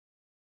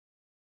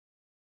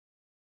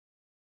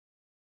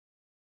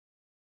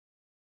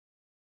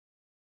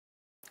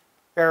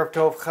Erev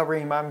Tov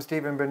Chavrim, I'm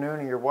Stephen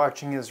Ben-Nun. You're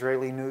watching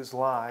Israeli News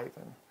Live.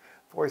 And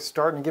voice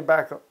starting to get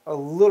back a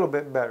little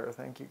bit better.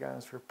 Thank you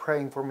guys for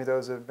praying for me,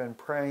 those that have been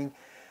praying.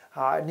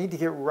 I need to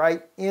get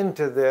right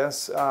into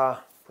this.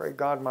 Pray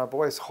God my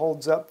voice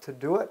holds up to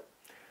do it.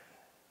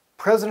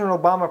 President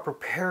Obama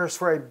prepares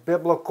for a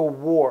biblical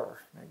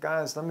war. Now,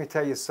 guys, let me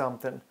tell you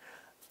something.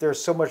 There's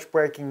so much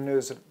breaking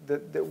news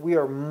that we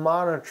are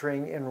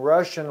monitoring in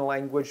Russian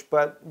language,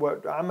 but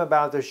what I'm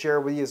about to share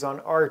with you is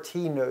on RT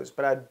News.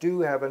 But I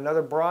do have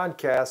another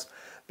broadcast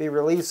be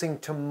releasing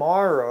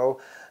tomorrow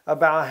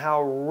about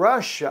how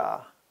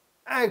Russia,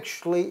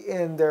 actually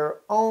in their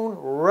own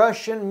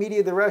Russian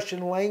media, the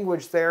Russian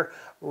language there,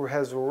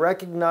 has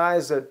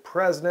recognized that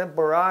President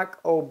Barack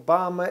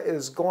Obama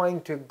is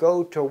going to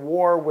go to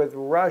war with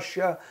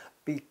Russia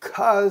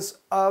because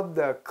of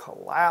the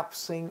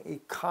collapsing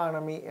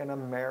economy in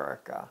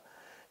America.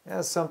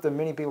 That's something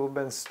many people have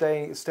been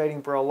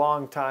stating for a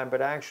long time,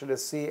 but actually to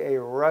see a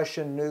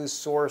Russian news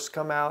source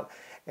come out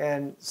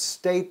and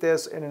state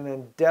this in an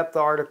in-depth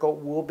article.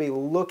 We'll be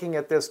looking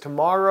at this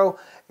tomorrow,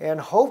 and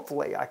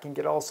hopefully I can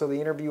get also the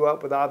interview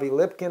up with Avi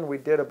Lipkin we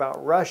did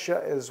about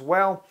Russia as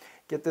well.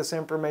 Get this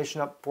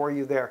information up for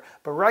you there.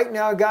 But right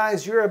now,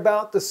 guys, you're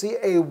about to see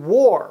a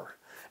war.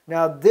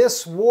 Now,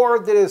 this war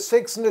that is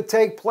fixing to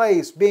take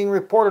place, being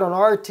reported on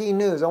RT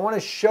News. I want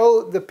to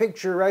show the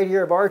picture right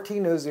here of RT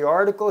News, the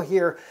article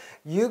here.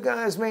 You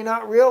guys may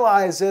not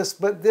realize this,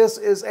 but this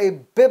is a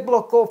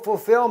biblical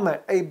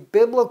fulfillment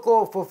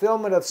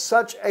of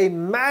such a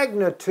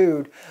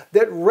magnitude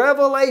that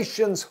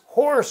Revelation's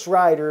horse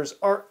riders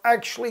are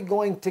actually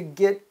going to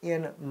get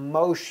in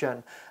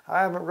motion.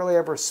 I haven't really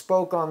ever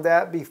spoke on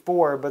that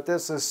before, but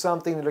this is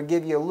something that will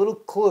give you a little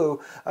clue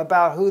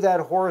about who that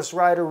horse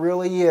rider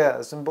really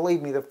is. And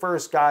believe me, the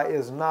first guy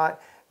is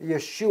not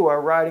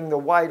Yeshua riding the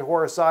white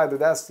horse either.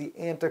 That's the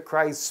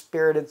Antichrist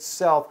spirit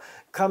itself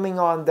coming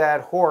on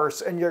that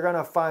horse, and you're going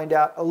to find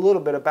out a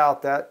little bit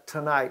about that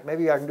tonight.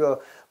 Maybe I can do a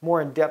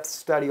more in-depth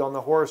study on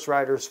the horse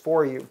riders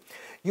for you.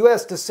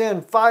 U.S. to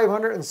send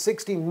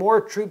 560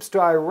 more troops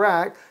to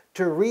Iraq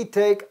to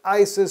retake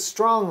ISIS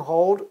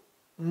stronghold,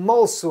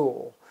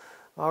 Mosul.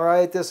 All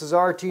right, this is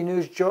RT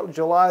News,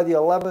 July the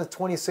 11th,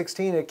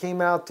 2016. It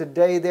came out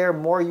today there.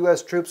 More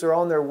U.S. troops are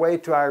on their way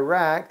to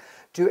Iraq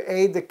to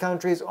aid the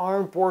country's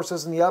armed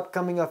forces in the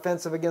upcoming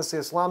offensive against the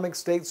Islamic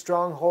State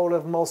stronghold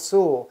of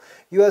Mosul.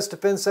 U.S.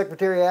 Defense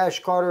Secretary Ash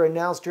Carter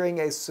announced during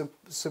a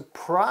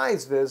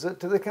surprise visit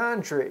to the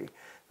country.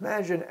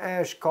 Imagine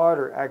Ash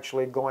Carter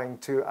actually going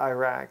to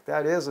Iraq.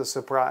 That is a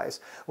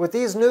surprise. With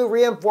these new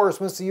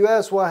reinforcements, the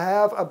U.S. will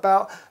have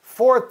about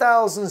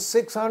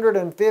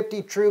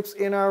 4,650 troops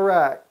in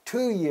Iraq,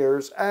 2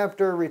 years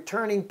after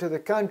returning to the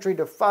country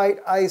to fight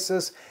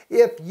ISIS.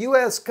 If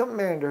U.S.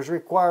 commanders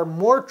require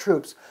more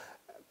troops,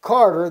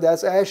 Carter,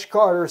 that's Ash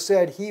Carter,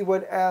 said he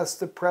would ask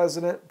the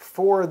president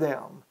for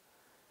them.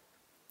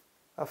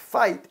 A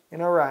fight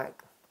in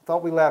Iraq.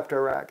 Thought we left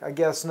Iraq. I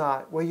guess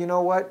not. Well, you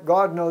know what?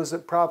 God knows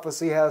that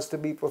prophecy has to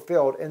be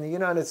fulfilled, and the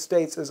United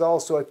States is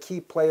also a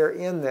key player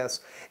in this.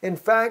 In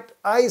fact,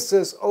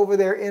 ISIS over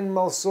there in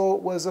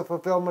Mosul was a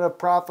fulfillment of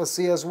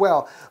prophecy as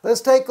well.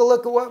 Let's take a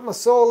look at what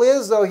Mosul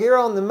is, though, here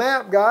on the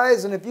map,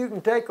 guys. And if you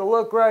can take a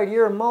look right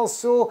here,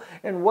 Mosul,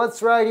 and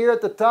what's right here at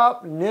the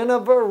top?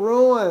 Nineveh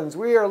ruins.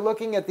 We are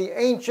looking at the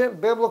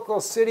ancient biblical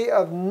city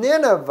of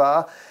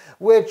Nineveh,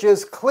 which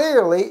is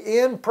clearly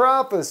in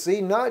prophecy,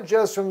 not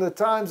just from the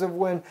times of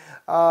when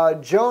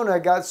Jonah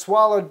got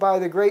swallowed by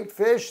the great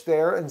fish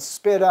there and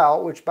spit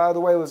out, which, by the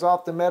way, was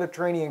off the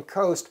Mediterranean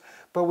coast.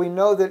 But we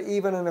know that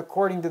even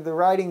according to the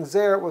writings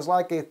there, it was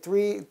like a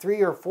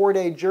three or 4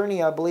 day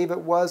journey, I believe it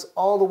was,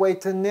 all the way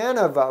to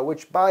Nineveh,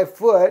 which by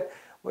foot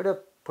would have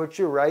put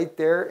you right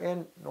there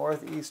in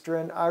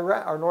northeastern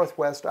Iraq, or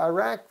northwest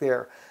Iraq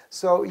there.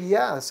 So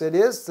yes, it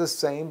is the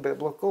same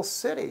biblical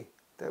city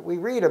that we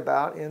read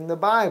about in the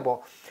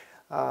Bible.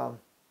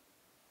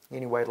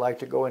 Anyway, I'd like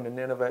to go into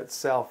Nineveh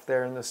itself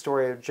there in the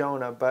story of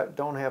Jonah, but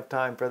don't have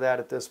time for that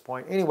at this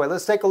point. Anyway,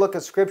 let's take a look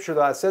at Scripture,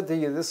 though. I said to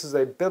you, this is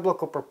a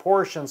biblical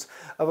proportions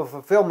of a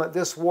fulfillment,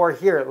 this war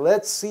here.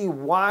 Let's see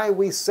why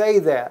we say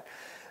that.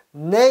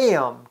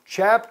 Nahum,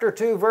 chapter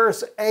 2,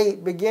 verse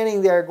 8,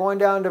 beginning there, going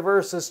down to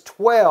verses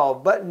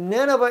 12. But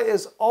Nineveh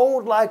is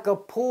old like a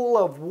pool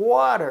of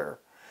water.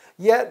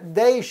 Yet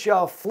they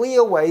shall flee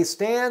away,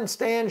 stand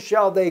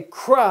shall they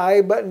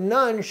cry, but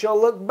none shall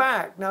look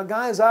back. Now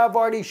guys, I've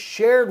already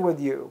shared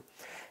with you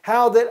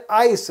how that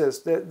ISIS,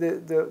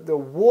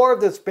 the war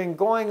that's been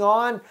going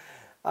on,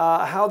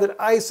 how that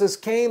ISIS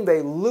came,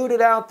 they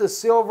looted out the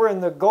silver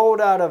and the gold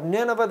out of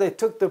Nineveh, they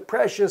took the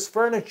precious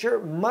furniture,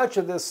 much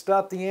of this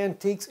stuff, the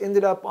antiques,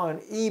 ended up on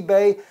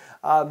eBay.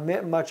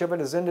 Much of it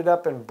has ended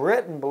up in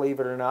Britain, believe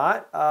it or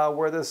not,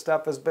 where this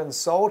stuff has been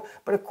sold.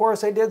 But of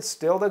course, they did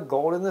steal the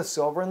gold and the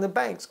silver in the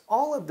banks.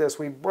 All of this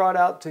we brought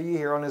out to you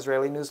here on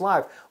Israeli News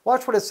Live.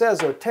 Watch what it says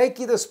there. Take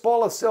ye the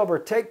spoil of silver,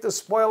 take the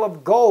spoil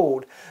of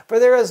gold, for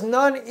there is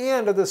none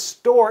end of the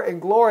store and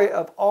glory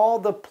of all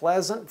the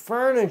pleasant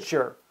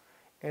furniture.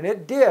 And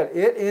it did.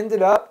 It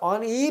ended up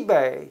on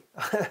eBay.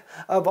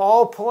 Of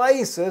all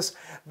places,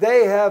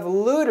 they have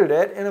looted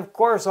it. And of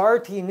course,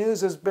 RT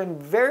News has been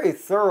very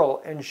thorough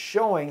in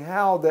showing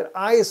how that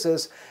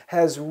ISIS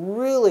has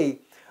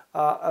really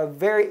a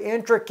very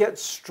intricate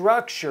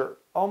structure,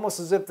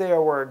 almost as if they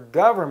were a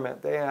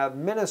government. They have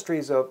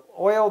ministries of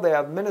oil. They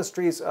have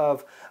ministries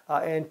of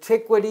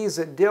antiquities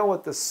that deal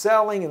with the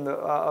selling and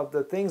of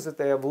the things that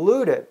they have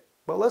looted.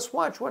 But let's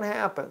watch what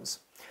happens.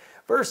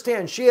 Verse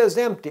 10, she is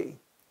empty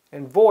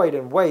and void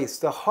and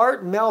waste. The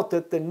heart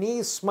melteth, the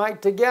knees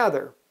smite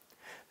together.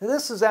 Now,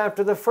 this is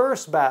after the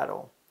first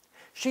battle.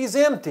 She's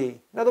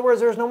empty. In other words,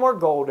 there's no more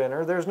gold in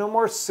her. There's no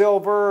more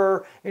silver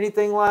or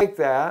anything like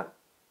that.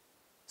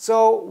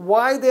 So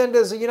why then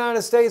does the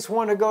United States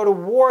want to go to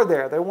war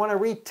there? They want to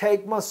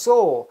retake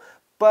Mosul.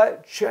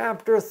 But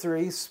chapter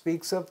 3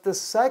 speaks of the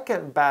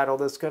second battle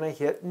that's going to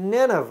hit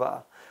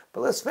Nineveh.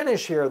 But let's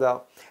finish here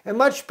though. And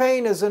much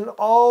pain is in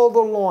all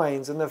the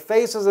loins, and the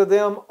faces of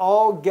them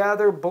all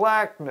gather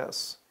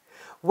blackness.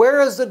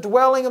 Where is the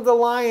dwelling of the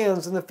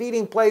lions and the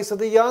feeding place of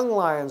the young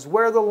lions?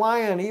 Where the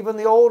lion, even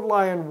the old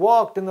lion,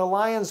 walked, and the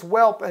lion's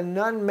whelp, and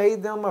none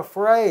made them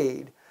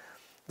afraid.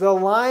 The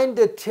lion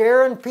did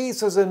tear in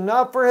pieces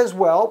enough for his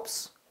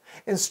whelps,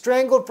 and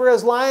strangled for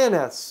his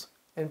lioness,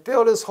 and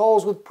filled his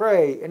holes with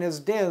prey, and his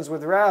dens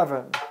with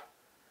ravin.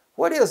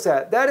 What is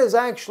that? That is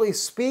actually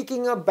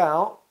speaking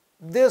about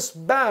this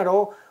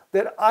battle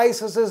that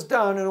ISIS has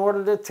done in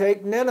order to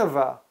take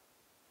Nineveh,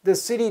 the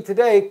city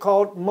today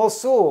called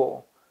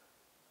Mosul.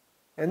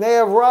 And they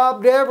have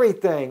robbed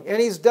everything.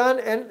 And he's done,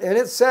 and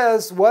it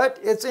says, what?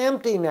 It's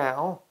empty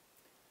now.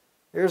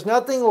 There's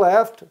nothing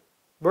left.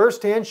 Verse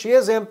 10, she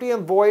is empty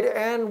and void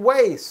and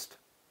waste.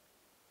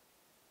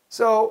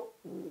 So,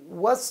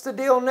 what's the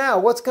deal now?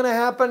 What's going to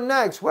happen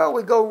next? Well,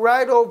 we go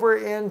right over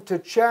into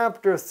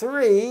chapter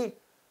 3.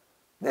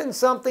 Then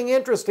something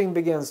interesting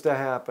begins to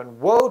happen.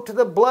 Woe to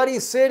the bloody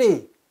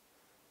city!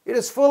 It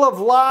is full of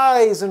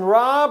lies and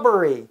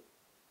robbery.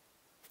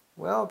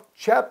 Well,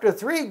 chapter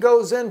 3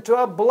 goes into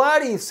a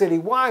bloody city.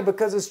 Why?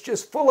 Because it's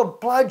just full of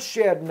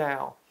bloodshed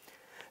now.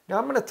 Now,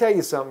 I'm going to tell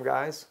you something,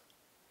 guys.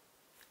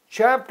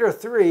 Chapter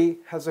 3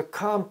 has a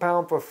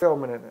compound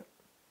fulfillment in it.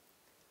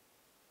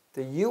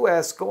 The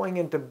U.S. going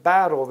into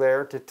battle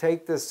there to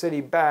take this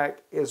city back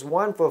is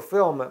one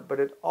fulfillment, but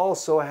it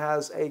also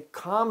has a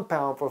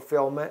compound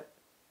fulfillment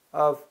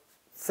of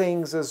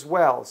things as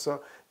well.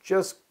 So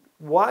just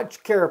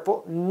watch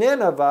careful.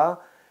 Nineveh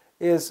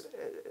is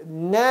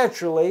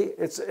naturally,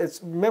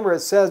 remember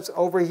it says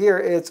over here,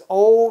 it's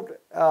old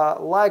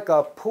like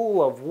a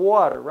pool of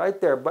water,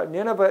 right there. But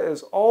Nineveh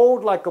is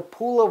old like a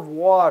pool of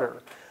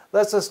water.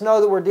 Lets us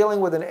know that we're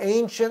dealing with an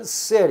ancient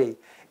city.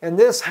 And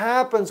this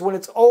happens when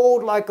it's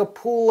old like a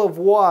pool of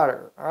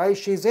water. All right,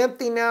 she's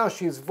empty now,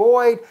 she's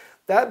void.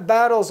 That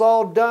battle's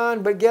all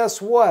done, but guess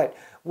what?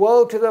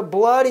 Woe to the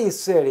bloody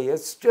city.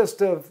 It's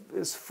just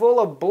it's full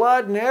of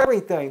blood and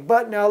everything.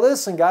 But now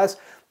listen, guys,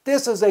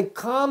 this is a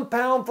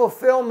compound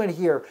fulfillment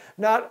here.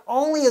 Not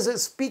only is it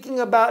speaking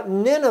about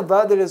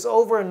Nineveh that is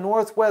over in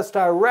northwest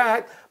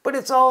Iraq, but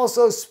it's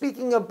also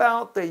speaking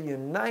about the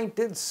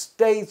United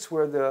States,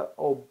 where the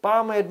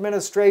Obama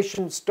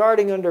administration,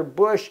 starting under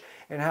Bush,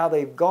 and how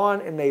they've gone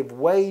and they've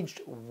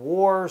waged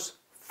wars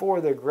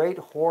for the great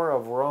whore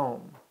of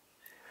Rome.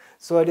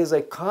 So it is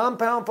a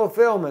compound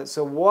fulfillment.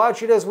 So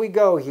watch it as we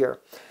go here.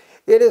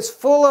 It is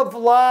full of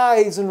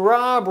lies and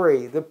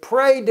robbery. The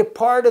prey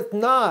departeth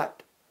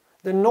not.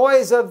 The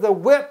noise of the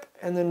whip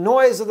and the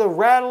noise of the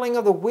rattling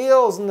of the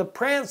wheels and the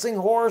prancing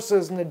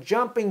horses and the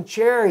jumping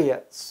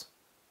chariots.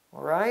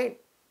 All right?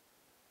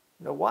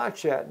 Now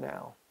watch that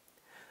now.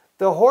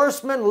 The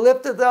horseman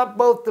lifteth up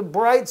both the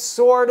bright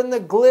sword and the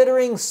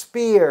glittering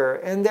spear,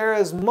 and there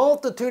is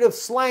multitude of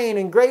slain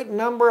and great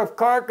number of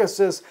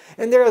carcasses,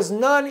 and there is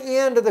none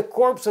end to the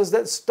corpses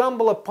that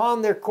stumble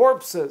upon their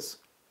corpses.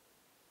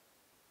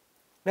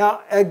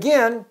 Now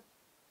again,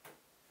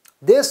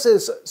 this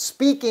is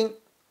speaking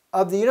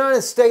of the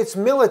United States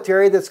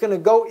military that's going to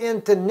go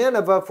into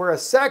Nineveh for a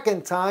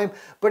second time,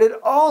 but it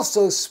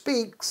also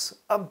speaks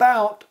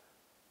about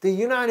the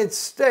United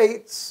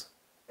States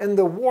and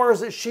the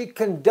wars that she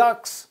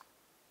conducts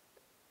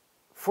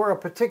for a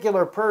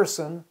particular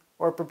person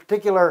or a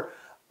particular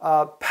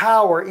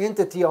power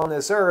entity on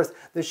this earth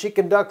that she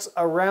conducts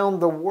around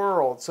the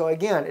world. So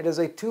again, it is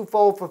a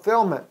twofold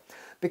fulfillment.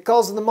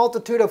 Because of the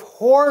multitude of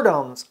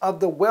whoredoms of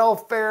the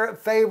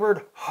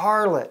well-favored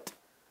harlot,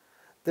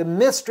 the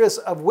mistress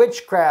of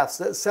witchcrafts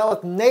that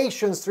selleth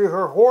nations through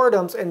her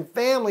whoredoms and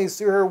families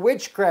through her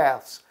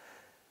witchcrafts.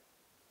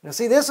 Now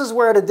see, this is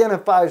where it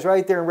identifies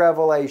right there in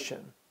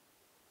Revelation.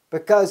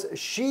 Because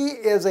she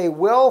is a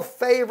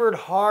well-favored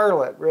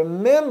harlot.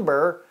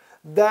 Remember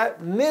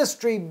that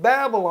Mystery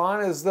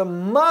Babylon is the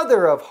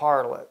mother of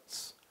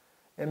harlots.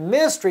 And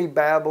Mystery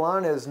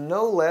Babylon is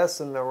no less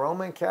than the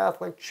Roman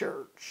Catholic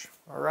Church.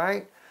 All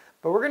right?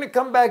 But we're going to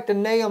come back to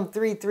Nahum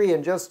 3:3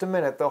 in just a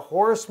minute. The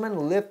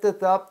horseman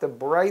lifteth up the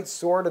bright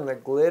sword and the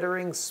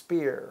glittering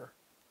spear.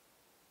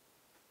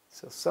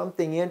 So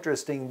something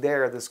interesting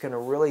there that's going to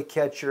really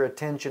catch your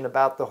attention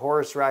about the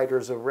horse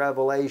riders of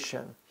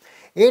Revelation.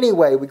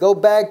 Anyway, we go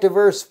back to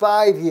verse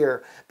 5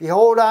 here.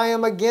 Behold, I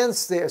am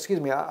against thee,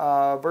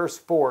 verse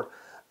 4.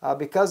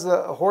 Because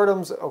the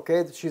whoredoms,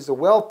 okay, she's a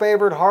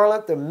well-favored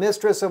harlot, the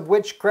mistress of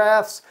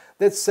witchcrafts,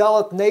 that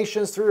selleth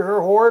nations through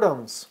her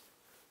whoredoms.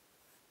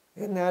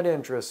 Isn't that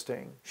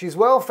interesting? She's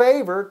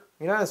well-favored.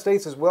 The United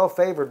States is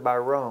well-favored by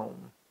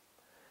Rome.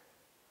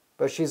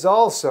 But she's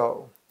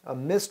also a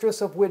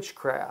mistress of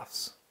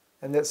witchcrafts,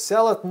 and that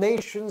selleth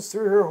nations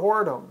through her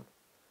whoredom.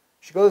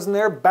 She goes in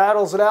there,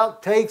 battles it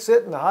out, takes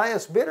it, and the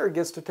highest bidder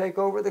gets to take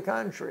over the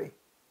country.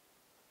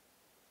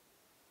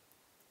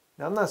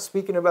 Now, I'm not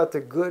speaking about the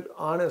good,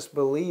 honest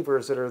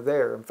believers that are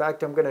there. In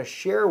fact, I'm going to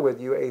share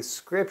with you a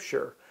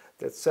scripture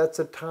that sets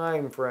a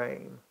time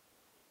frame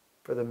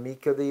for the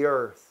meek of the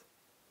earth,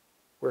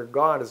 where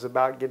God is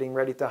about getting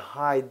ready to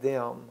hide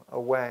them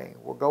away.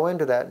 We'll go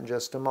into that in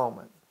just a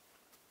moment.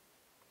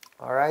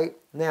 All right?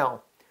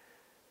 Now,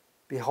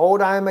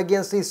 behold, I am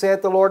against thee,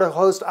 saith the Lord of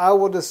hosts. I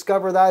will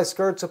discover thy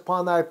skirts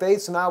upon thy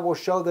face, and I will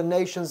show the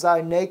nations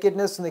thy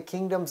nakedness, and the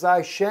kingdoms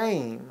thy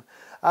shame.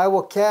 I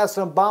will cast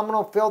an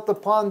abominable filth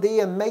upon thee,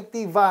 and make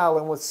thee vile,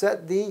 and will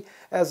set thee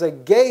as a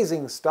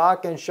gazing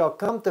stock. And shall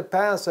come to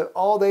pass that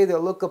all they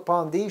that look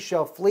upon thee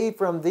shall flee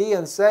from thee,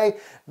 and say,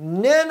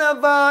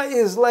 Nineveh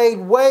is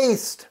laid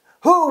waste.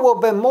 Who will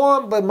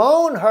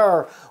bemoan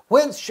her?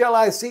 Whence shall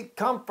I seek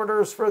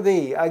comforters for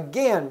thee?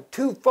 Again,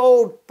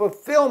 twofold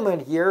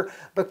fulfillment here,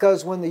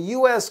 because when the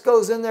U.S.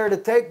 goes in there to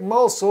take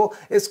Mosul,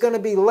 it's going to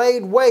be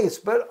laid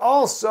waste. But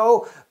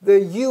also,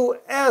 the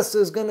U.S.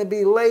 is going to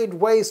be laid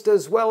waste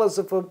as well as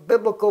a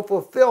biblical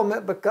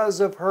fulfillment because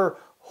of her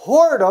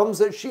whoredoms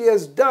that she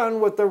has done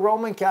with the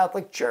Roman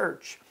Catholic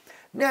Church.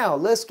 Now,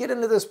 let's get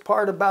into this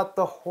part about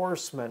the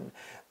horsemen.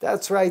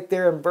 That's right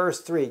there in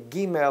verse 3,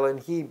 Gimel in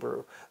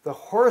Hebrew. The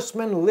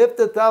horseman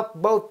lifteth up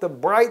both the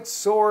bright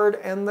sword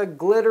and the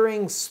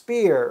glittering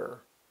spear.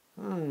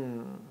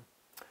 Well,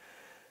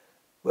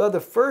 the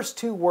first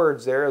two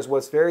words there is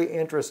what's very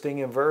interesting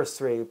in verse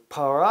 3.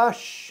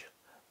 Parash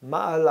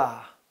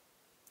ma'alah.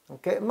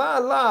 Okay,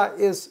 ma'alah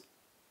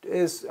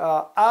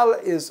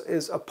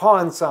is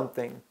upon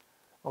something.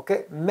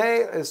 Okay,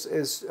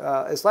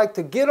 is like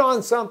to get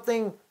on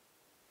something.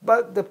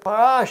 But the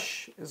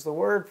parash is the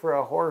word for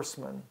a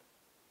horseman.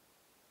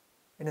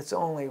 And it's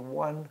only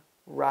one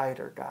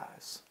rider,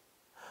 guys.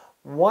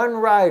 One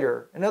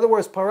rider. In other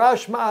words,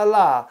 parash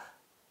ma'alah.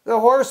 The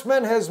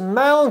horseman has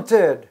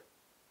mounted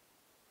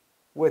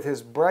with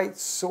his bright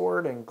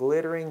sword and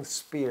glittering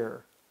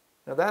spear.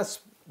 Now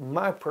that's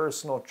my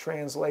personal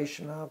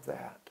translation of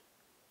that.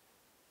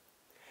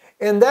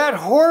 And that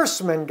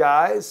horseman,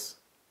 guys,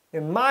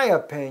 in my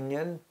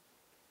opinion,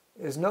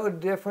 is no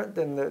different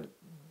than the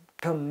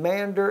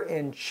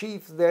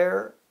commander-in-chief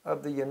there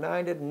of the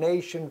United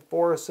Nations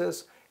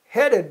forces,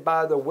 headed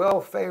by the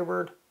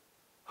well-favored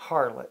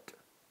harlot.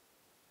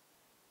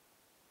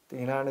 The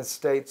United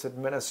States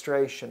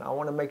administration. I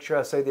want to make sure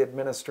I say the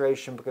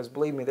administration because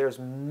believe me, there's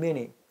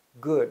many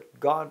good,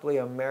 godly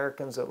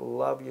Americans that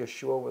love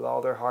Yeshua with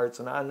all their hearts,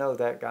 and I know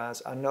that,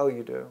 guys. I know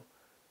you do.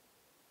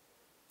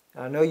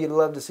 I know you'd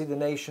love to see the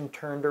nation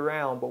turned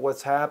around, but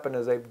what's happened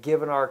is they've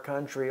given our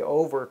country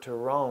over to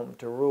Rome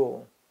to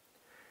rule.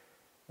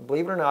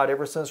 Believe it or not,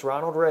 ever since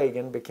Ronald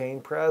Reagan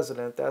became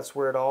president, that's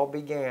where it all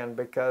began,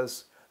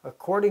 because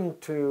according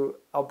to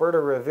Alberto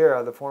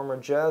Rivera, the former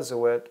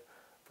Jesuit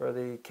for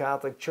the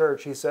Catholic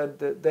Church, he said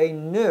that they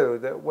knew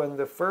that when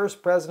the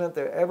first president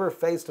that ever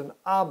faced an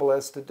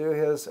obelisk to do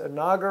his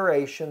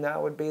inauguration,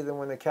 that would be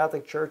when the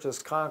Catholic Church has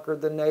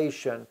conquered the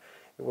nation.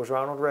 It was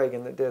Ronald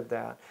Reagan that did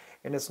that.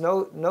 And it's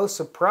no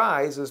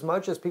surprise, as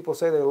much as people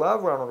say they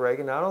love Ronald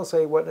Reagan, I don't say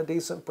he wasn't a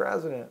decent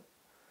president.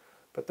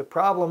 But the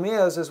problem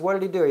is what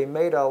did he do? He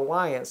made an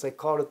alliance. They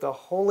called it the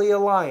Holy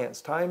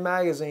Alliance. Time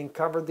magazine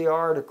covered the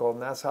article,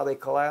 and that's how they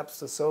collapsed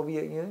the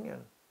Soviet Union.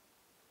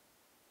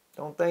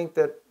 Don't think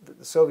that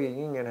the Soviet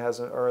Union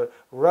hasn't, or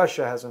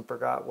Russia hasn't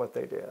forgot what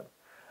they did.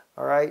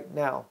 All right,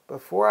 now,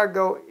 before I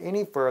go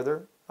any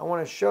further, I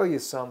want to show you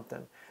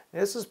something.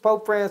 This is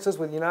Pope Francis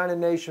with United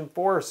Nations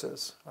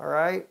forces, all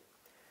right?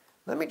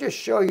 Let me just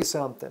show you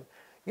something.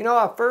 You know,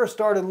 I first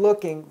started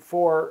looking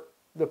for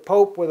the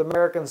Pope with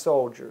American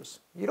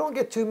soldiers. You don't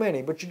get too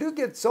many, but you do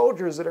get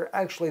soldiers that are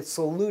actually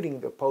saluting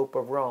the Pope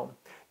of Rome.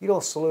 You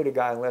don't salute a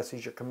guy unless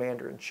he's your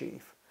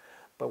commander-in-chief.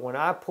 But when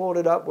I pulled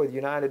it up with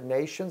United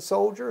Nations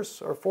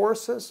soldiers or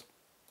forces,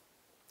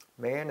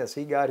 man, has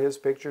he got his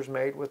pictures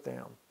made with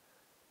them.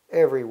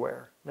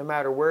 Everywhere, no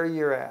matter where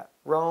you're at.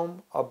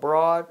 Rome,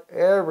 abroad,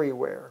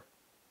 everywhere.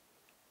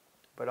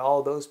 But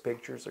all those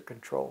pictures are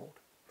controlled.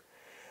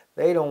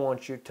 They don't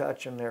want you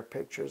touching their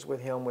pictures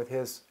with him with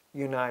his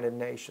United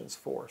Nations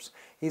force.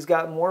 He's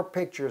got more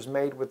pictures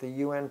made with the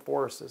UN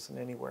forces than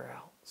anywhere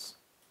else.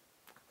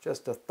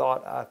 Just a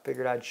thought I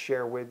figured I'd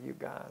share with you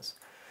guys.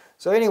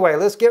 So anyway,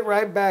 let's get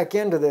right back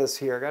into this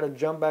here. I got to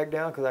jump back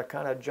down because I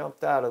kind of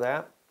jumped out of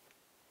that.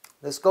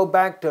 Let's go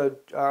back to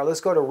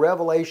let's go to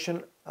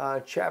Revelation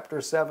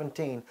chapter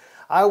 17.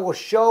 I will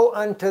show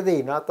unto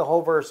thee, not the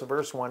whole verse of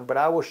verse 1, but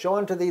I will show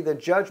unto thee the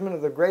judgment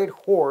of the great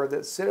whore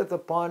that sitteth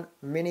upon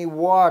many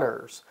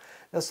waters.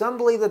 Now some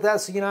believe that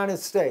that's the United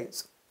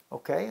States.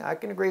 Okay, I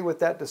can agree with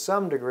that to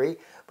some degree,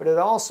 but it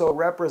also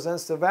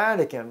represents the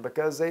Vatican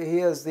because he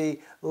is the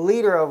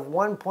leader of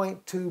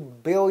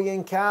 1.2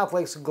 billion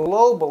Catholics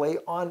globally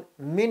on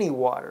many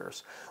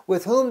waters,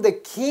 with whom the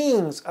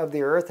kings of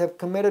the earth have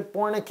committed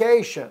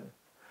fornication.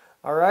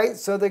 All right,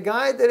 so the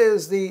guy that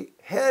is the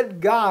head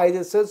guy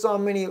that sits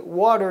on many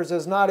waters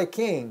is not a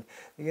king.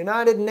 The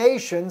United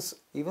Nations,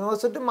 even though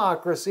it's a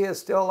democracy, is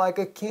still like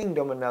a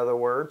kingdom, in other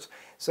words.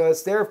 So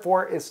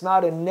it's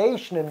not a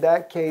nation in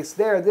that case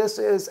there. This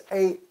is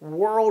a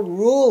world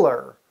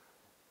ruler,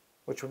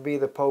 which would be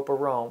the Pope of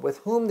Rome, with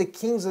whom the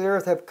kings of the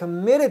earth have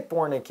committed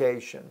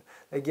fornication.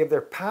 They give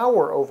their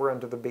power over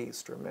unto the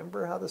beast.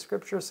 Remember how the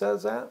scripture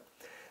says that?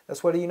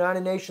 That's what a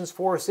United Nations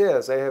force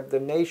is.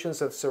 The nations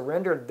have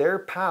surrendered their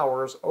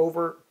powers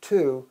over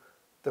to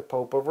the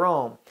Pope of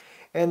Rome.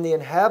 And the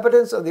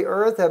inhabitants of the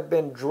earth have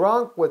been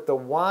drunk with the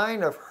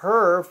wine of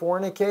her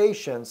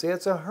fornication. See,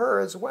 it's a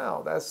her as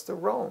well. That's the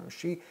Rome.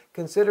 She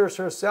considers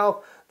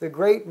herself the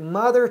great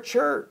mother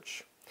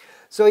church.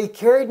 So he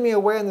carried me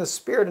away in the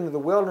spirit into the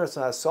wilderness,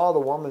 and I saw the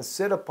woman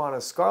sit upon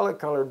a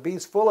scarlet-colored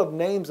beast full of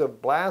names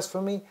of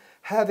blasphemy,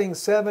 having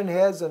 7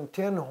 heads and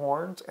 10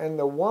 horns. And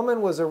the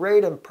woman was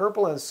arrayed in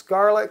purple and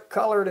scarlet,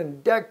 colored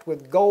and decked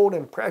with gold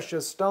and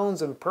precious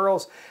stones and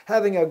pearls,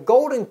 having a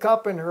golden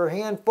cup in her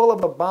hand full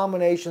of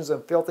abominations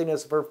and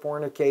filthiness of her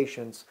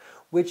fornications,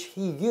 which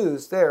he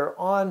used there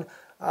on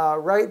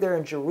right there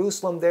in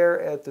Jerusalem, there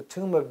at the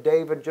tomb of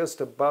David, just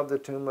above the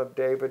tomb of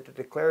David, to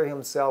declare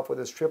himself with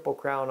his triple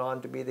crown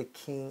on to be the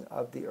king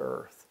of the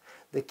earth,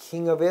 the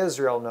king of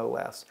Israel, no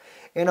less.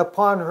 And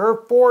upon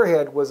her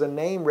forehead was a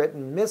name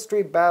written,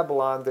 Mystery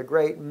Babylon, the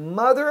great,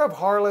 mother of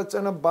harlots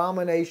and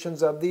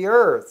abominations of the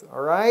earth.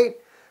 All right?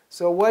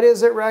 So what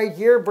is it right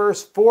here?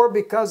 Verse 4,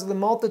 because of the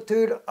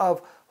multitude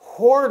of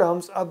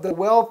whoredoms of the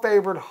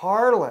well-favored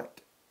harlot,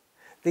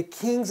 the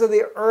kings of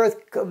the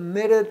earth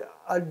committed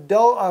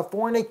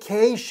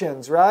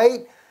fornications,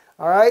 right?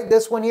 All right,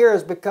 this one here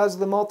is because of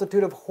the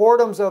multitude of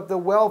whoredoms of the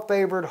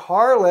well-favored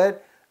harlot,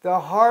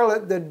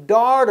 the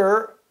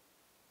daughter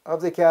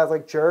of the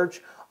Catholic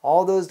Church.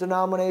 All those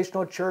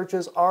denominational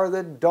churches are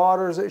the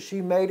daughters that she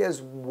made,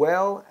 as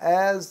well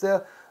as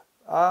the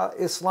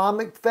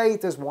Islamic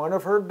faith is one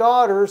of her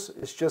daughters.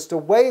 It's just a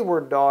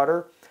wayward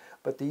daughter.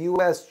 But the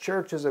U.S.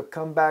 churches have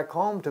come back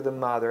home to the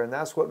mother, and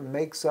that's what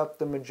makes up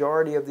the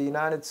majority of the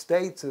United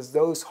States, is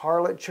those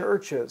harlot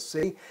churches,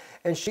 see?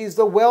 And she's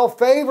the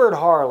well-favored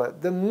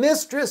harlot, the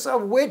mistress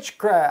of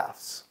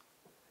witchcrafts,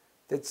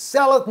 that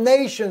selleth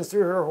nations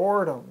through her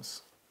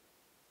whoredoms.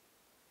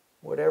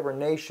 Whatever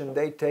nation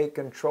they take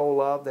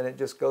control of, then it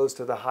just goes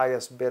to the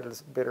highest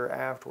bidder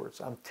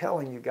afterwards. I'm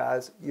telling you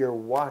guys, you're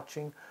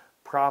watching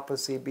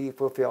prophecy be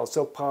fulfilled.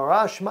 So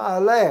Parash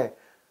Ma'aleh,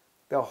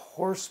 the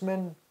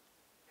horseman,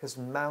 has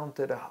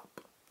mounted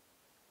up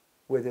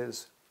with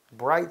his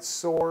bright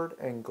sword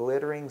and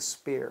glittering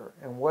spear.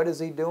 And what is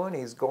he doing?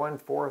 He's going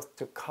forth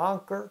to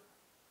conquer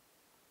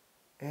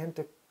and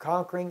to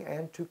conquering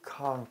and to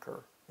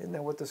conquer. Isn't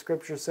that what the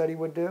scripture said he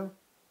would do?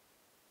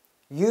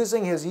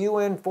 Using his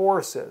UN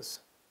forces.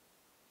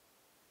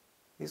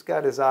 He's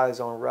got his eyes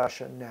on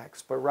Russia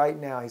next, but right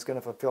now he's going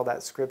to fulfill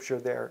that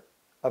scripture there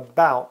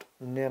about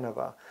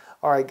Nineveh.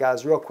 All right,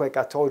 guys, real quick,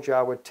 I told you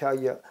I would tell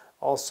you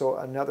also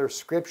another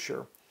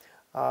scripture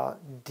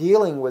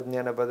dealing with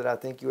Nineveh that I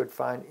think you would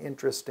find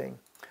interesting.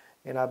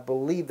 And I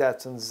believe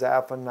that's in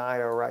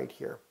Zephaniah right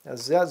here. Now,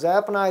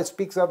 Zephaniah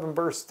speaks up in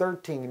verse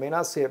 13. You may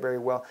not see it very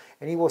well.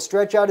 And he will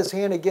stretch out his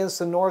hand against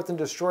the north and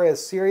destroy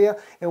Assyria,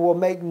 and will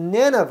make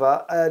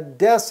Nineveh a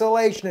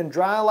desolation and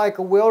dry like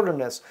a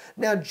wilderness.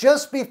 Now,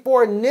 just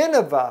before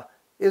Nineveh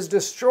is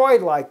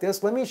destroyed like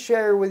this, let me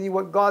share with you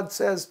what God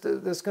says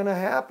that's going to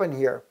happen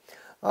here.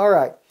 All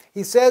right.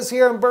 He says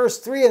here in verse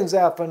 3 in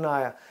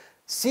Zephaniah,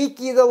 Seek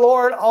ye the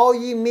Lord, all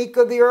ye meek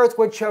of the earth,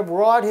 which have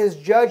wrought his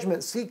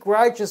judgment. Seek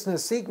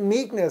righteousness, seek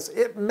meekness.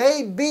 It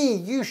may be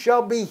you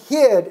shall be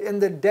hid in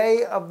the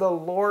day of the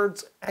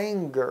Lord's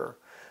anger.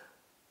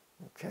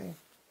 Okay.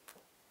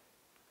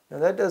 Now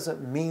that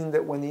doesn't mean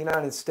that when the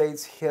United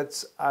States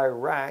hits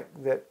Iraq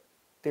that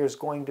there's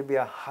going to be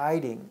a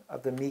hiding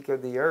of the meek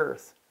of the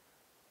earth.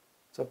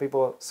 Some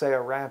people say a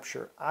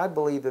rapture. I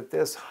believe that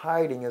this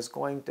hiding is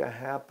going to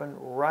happen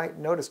right.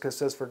 Notice, because it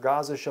says, for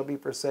Gaza shall be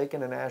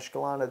forsaken and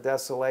Ashkelon a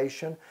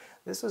desolation.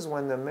 This is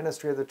when the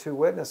ministry of the two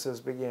witnesses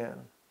began.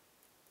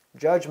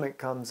 Judgment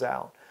comes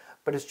out.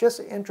 But it's just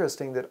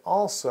interesting that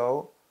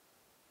also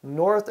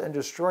north and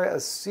destroy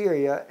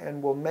Assyria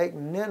and will make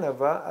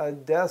Nineveh a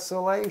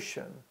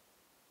desolation.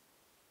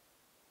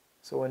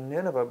 So when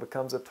Nineveh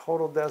becomes a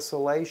total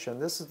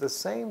desolation, this is the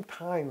same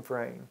time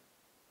frame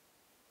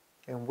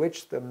in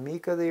which the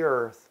meek of the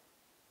earth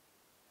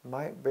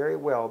might very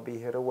well be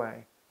hid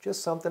away.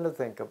 Just something to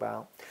think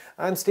about.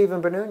 I'm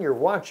Stephen Ben-Nun. You're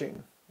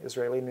watching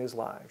Israeli News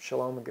Live.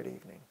 Shalom and good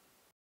evening.